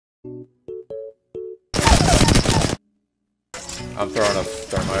I'm throwing a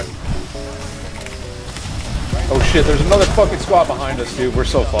thermite. Oh shit, there's another fucking squad behind us, dude. We're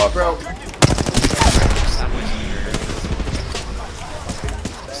so fucked. Bro.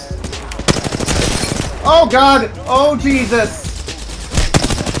 Oh god! Oh Jesus!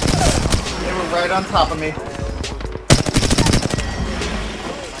 They were right on top of me.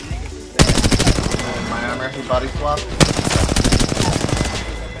 My armor, he body swapped.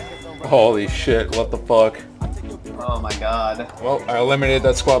 Holy shit, what the fuck? Oh my god. Well, I eliminated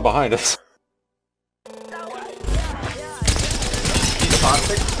that squad behind us.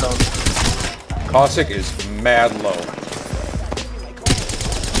 Caustic? So Caustic is mad low.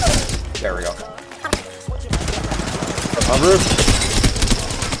 There we go. On roof.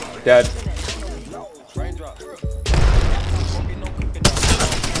 Dead.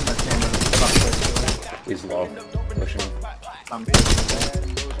 He's low. Pushing him.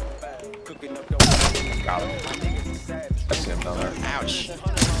 Got him. I see him down there. Ouch.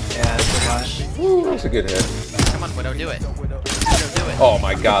 yeah, that's Woo, that's a good hit. Come on, Widow, do it. Widow, do it. Oh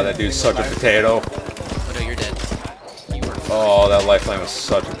my god, that dude's such a potato. Widow, you're dead. You were Oh, that lifeline was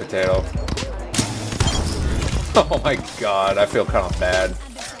such a potato. Oh my god, I feel kind of bad.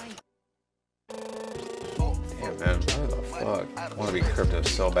 Damn man, what the fuck? I want to be crypto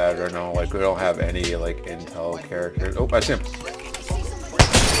so bad right now. Like, we don't have any, like, intel characters. Oh, I see him.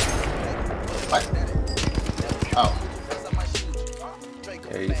 What? Oh.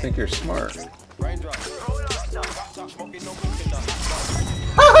 Yeah, you think you're smart.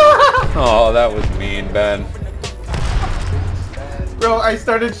 Oh, that was mean, Ben. Bro, I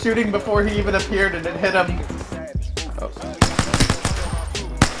started shooting before he even appeared and it hit him. Oh.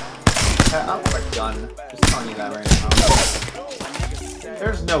 I don't have a gun. Just telling you that right now.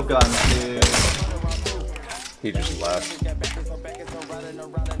 There's no guns, dude. He just left.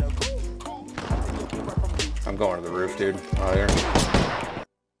 I'm going to the roof, dude. Out here.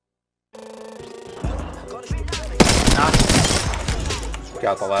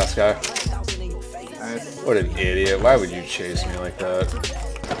 Got the last guy. Nice. What an idiot. Why would you chase me like that?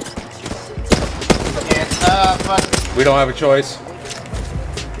 Fuck. We don't have a choice.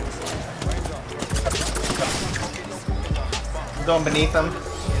 I'm going beneath him.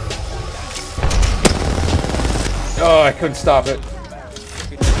 Oh, I couldn't stop it.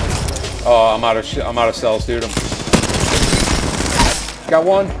 Oh, I'm out of cells, dude. Got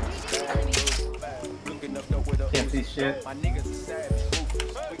one. Can't see shit.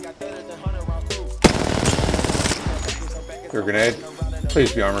 Your grenade.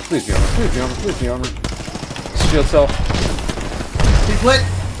 Please be armor. Please be armor. Please be armor. Please be armor. Shield cell. He's lit.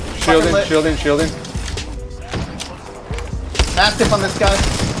 Shielding. Lit. Shielding. Shielding. Mastiff on this guy.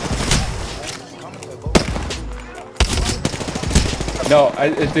 No,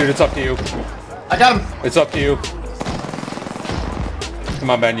 dude, it's up to you. I got him. It's up to you. Come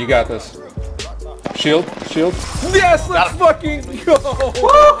on, Ben. You got this. Shield. Shield. Yes, let's fucking go.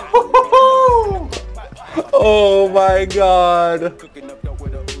 Oh my god. I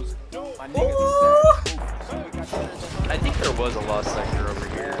think there was a lost sector over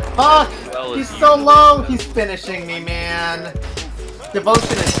here. Fuck! Well, He's as so usual. low! He's finishing me, man!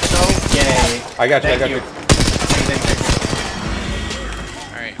 Devotion is so gay. I got you, Thank I got you. you.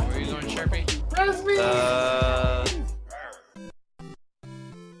 Alright, where are you going, Sharpie? Res me!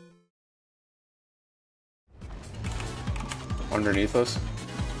 Underneath us.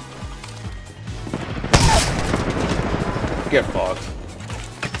 Get fucked.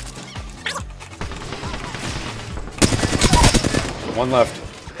 One left.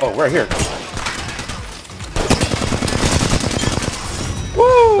 Oh, right here.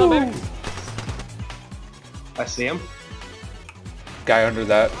 Woo! I see him. Guy under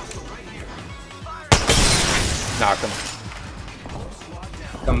that. Knocked him.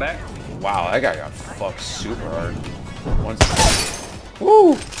 Come back. Wow, that guy got fucked super hard.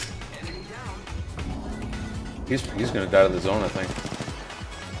 Woo! He's gonna die to the zone, I think.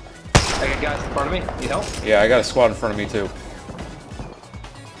 I got guys in front of me. Need help? Yeah, I got a squad in front of me too.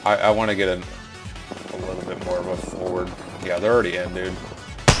 I want to get a little bit more of a forward. Yeah, they're already in, dude.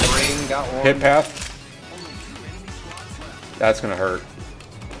 Ring, got one. Hit path. That's gonna hurt.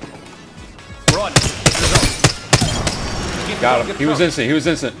 Run. Got him. He was instant. He was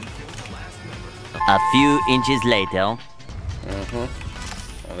instant. A few inches later. Oh,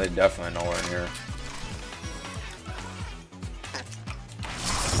 they definitely know we're in here.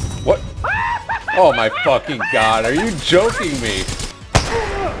 What? Oh my fucking god, are you joking me?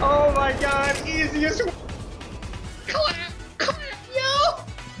 Oh my god, easiest. Yo!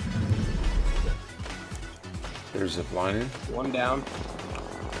 There's zip lining. One down.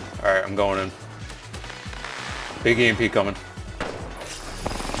 Alright, I'm going in. Big EMP coming.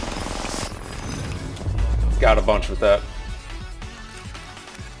 Got a bunch with that.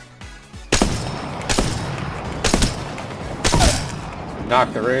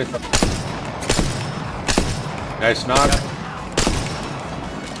 Knock the Wraith. Nice knock.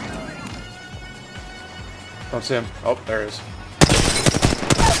 Don't see him. Oh, there he is.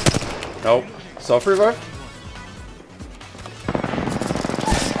 Nope. Self-revive?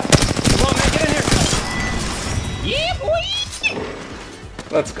 Come on, man, get in here! Yeah, boy!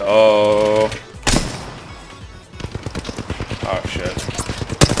 Let's go. Oh, shit.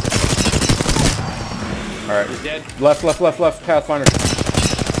 Alright. He's dead. Left, left, left, left. Pathfinder.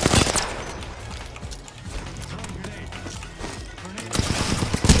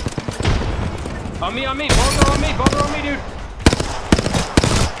 On me, both are on me, dude.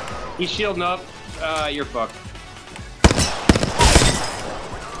 He's shielding up. You're fucked.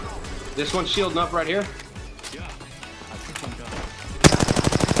 This one's shielding up right here.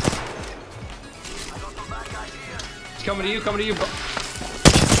 It's coming to you,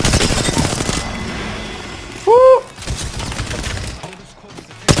 Woo!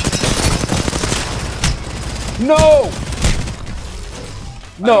 No!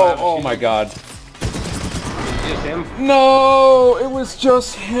 No! Oh my god. Just him. No! It was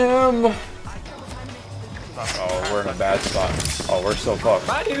just him! Oh, we're in a bad spot. Oh, we're so fucked.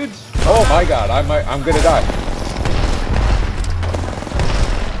 Bye, dudes. Oh my god, I'm gonna die.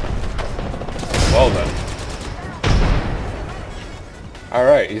 Well then.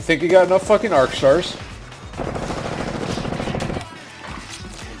 Alright, you think you got enough fucking arc stars?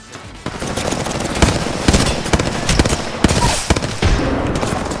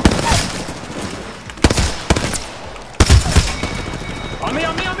 On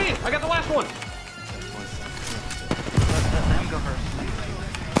me! I got the last one.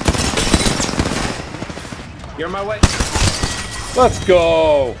 You're on my way. Let's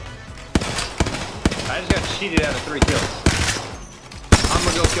go! I just got cheated out of 3 kills. I'm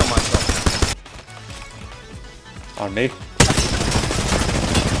gonna go kill myself. On me.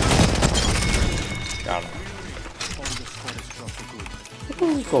 Got him.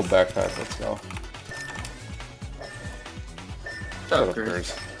 Go backpack, let's go. Shut up,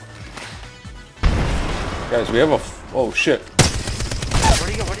 Cruz. Guys, we have a oh shit.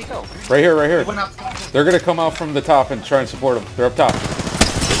 Where'd he go? Right here, right here. They're gonna come out from the top and try and support him. They're up top.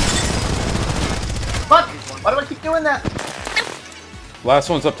 Fuck! Why do I keep doing that? Last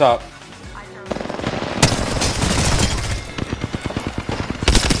one's up top.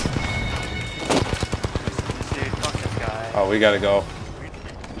 Dude, fuck this guy. Oh, we gotta go.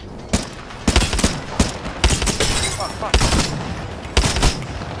 Fuck.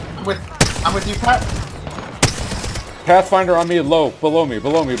 I'm with you, Pat. Pathfinder on me, low, below me.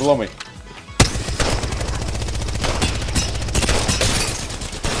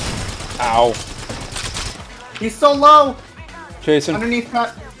 Ow. He's so low. Jason. Underneath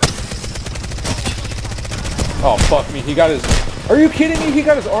Pat. Oh, fuck me. He got his... Are you kidding me? He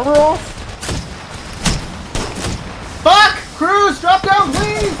got his armor off? Fuck! Cruz, drop down,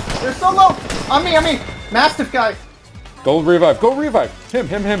 please! They're so low. On me. Mastiff guy. Go revive.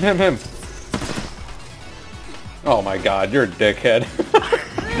 Him. Oh my god, you're a dickhead.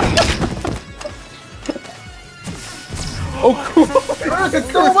 Oh, cool. Cruz, it's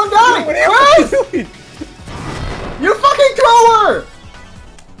still one guy! Cruz! You fucking thrower!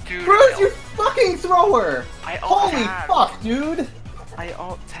 Dude, Cruz, you fucking thrower! I alt Holy tabbed. fuck, dude! I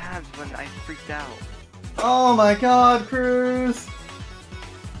alt tabbed when I freaked out. Oh my god, Cruz!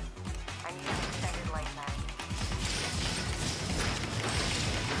 I need an extended lifeline.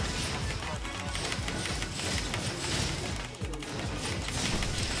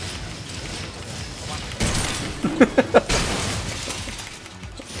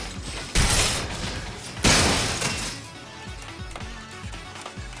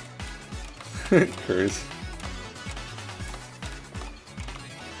 Cruz.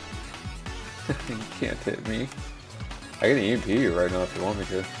 You can't hit me. I can EMP you right now if you want me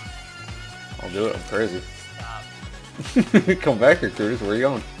to. I'll do it, I'm crazy. Come back here, Cruz. Where are you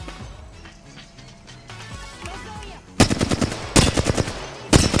going?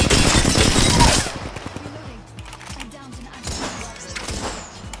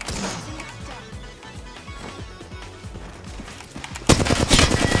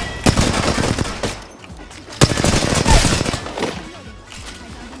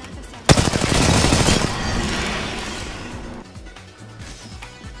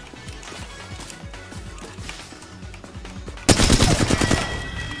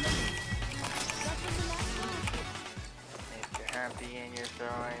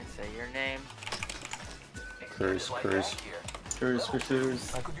 your name? Cruz, Cruz. Cruz.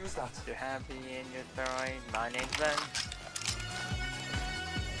 You're happy and you're throwing. My name's Ben.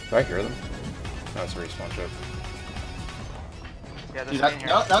 Do I hear them? No, it's a respawn chip. Yeah, Dude, there's in here.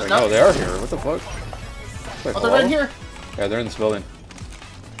 no, Wait, no, they are here. What the fuck? Wait, Oh, they're right hello? here. Yeah, they're in this building.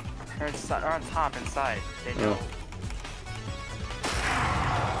 They're on top inside. They know. Yeah.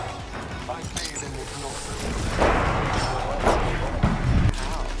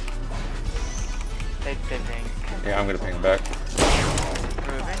 How? They ping. Yeah, I'm gonna ping them back.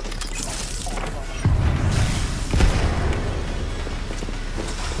 Moving.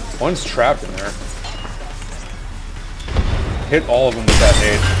 One's trapped in there. Hit all of them with that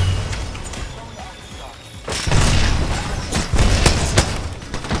nade.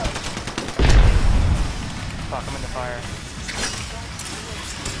 Fuck, I'm in the fire.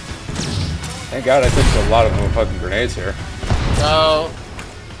 Thank God I took a lot of them fucking grenades here. So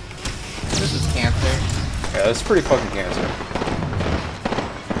this is cancer. Yeah, that's pretty fucking cancer.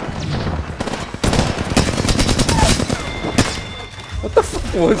 What the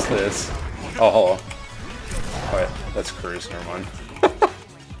fuck was this? Oh, hello. Oh, yeah, that's Cruz, never mind.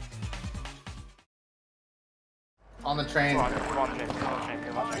 On the train. Come on, Jake.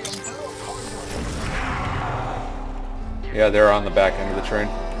 Come on, Jake. Yeah, they're on the back end of the train.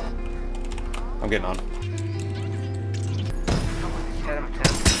 I'm getting on. Hit him.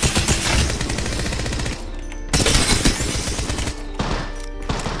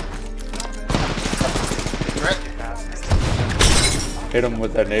 Hit him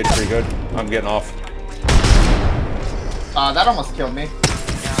with that nade pretty good. I'm getting off. That almost killed me.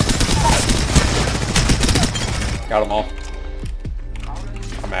 Got them all.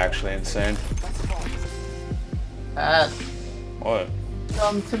 I'm actually insane. What?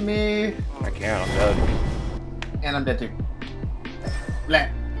 Come to me. I can't, I'm dead. And I'm dead too. Blah.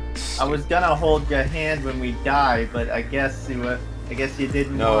 I was gonna hold your hand when we die, but I guess you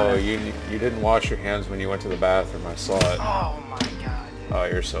didn't. No, wanna. you didn't wash your hands when you went to the bathroom. I saw it. Oh my god. Oh,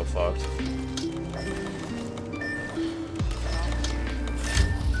 you're so fucked.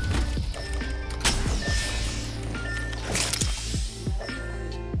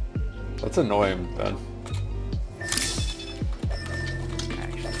 That's annoying, Ben.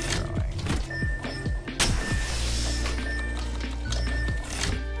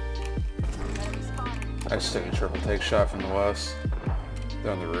 I just took a triple take shot from the west.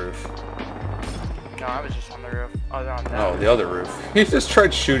 They're on the roof. No, I was just on the roof. Oh, they're on that. No, the other roof. He just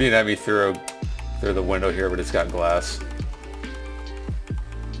tried shooting at me through the window here, but it's got glass.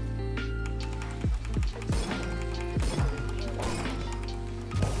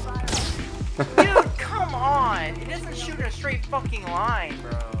 Dude, come on! It doesn't shoot in a straight fucking line,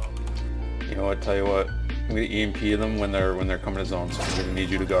 bro. You know what? Tell you what. I'm gonna EMP them when they're coming to zone, so I'm gonna need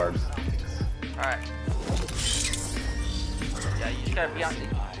you to guard. Alright. Yeah, you just gotta be on.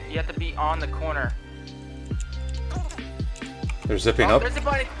 You have to be on the corner. They're zipping Oh, up. there's a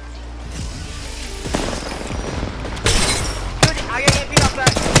bunny. Dude, I gotta get beat up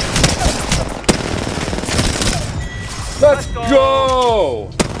back. Let's go.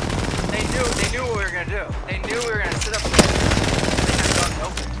 go! They knew what we were gonna do. They knew we were gonna sit up there. They had guns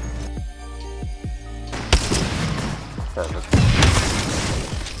open. Perfect.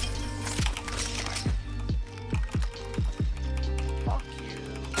 Fuck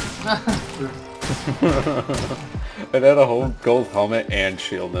you. It had a whole gold helmet and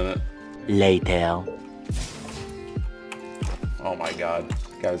shield in it. Later. Oh my god.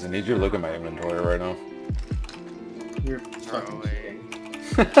 Guys, I need you to look at my inventory right now. You're fucking cheating.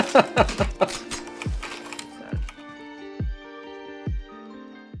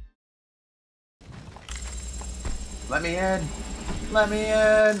 Let me in. Let me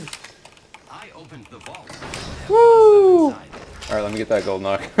in. I opened the vault. Woo! Alright, let me get that gold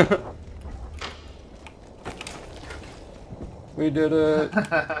knock. We did it.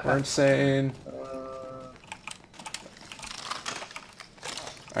 We're insane.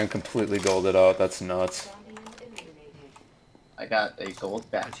 I'm completely golded out. That's nuts. I got a gold A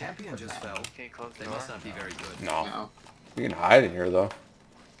badge. champion just fell. Okay, close the They door. must not be very good. No. No, We can hide in here though.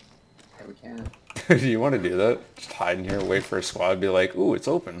 yeah, we can. Do you want to do that? Just hide in here, wait for a squad, be like, ooh, it's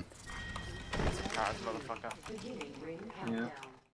open. Nah, this motherfucker. Yeah.